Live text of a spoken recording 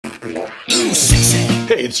Hey,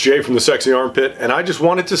 it's Jay from the Sexy Armpit, and I just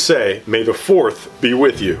wanted to say, may the 4th be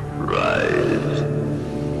with you.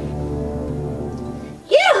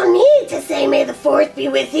 You don't need to say may the 4th be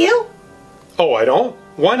with you. Oh, I don't?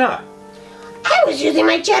 Why not? I was using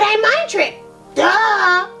my Jedi mind trick.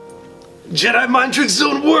 Duh! Jedi mind tricks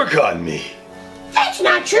don't work on me. That's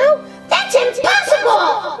not true. That's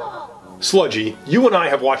impossible! Sludgey, you and I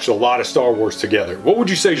have watched a lot of Star Wars together. What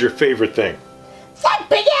would you say is your favorite thing? That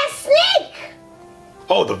big-ass snake!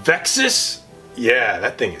 Oh, the Vexus? Yeah,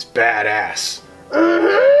 that thing is badass.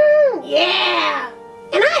 Yeah!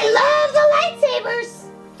 And I love the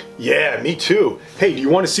lightsabers! Yeah, me too. Hey, do you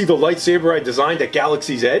want to see the lightsaber I designed at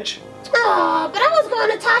Galaxy's Edge? Oh, but I was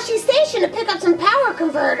going to Tashi Station to pick up some power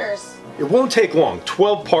converters. It won't take long.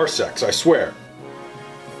 12 parsecs, I swear.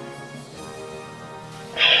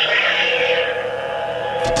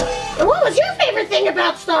 And what was your favorite thing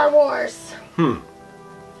about Star Wars?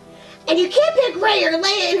 And you can't pick Rey or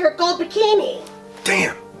Leia in her gold bikini.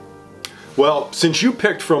 Damn. Well, since you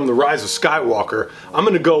picked from The Rise of Skywalker, I'm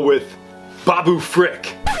gonna go with Babu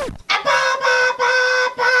Frick. Babu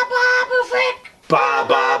Frick. Ba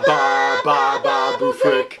ba ba ba Babu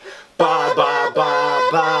Frick. Ba ba ba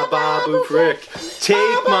ba Babu Frick.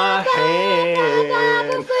 Take my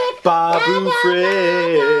hand, Babu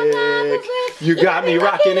Frick. You got me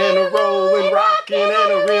rocking and a rolling, rocking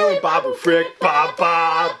and a reeling, Babu Frick. Ba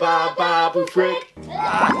ba ba Babu Frick.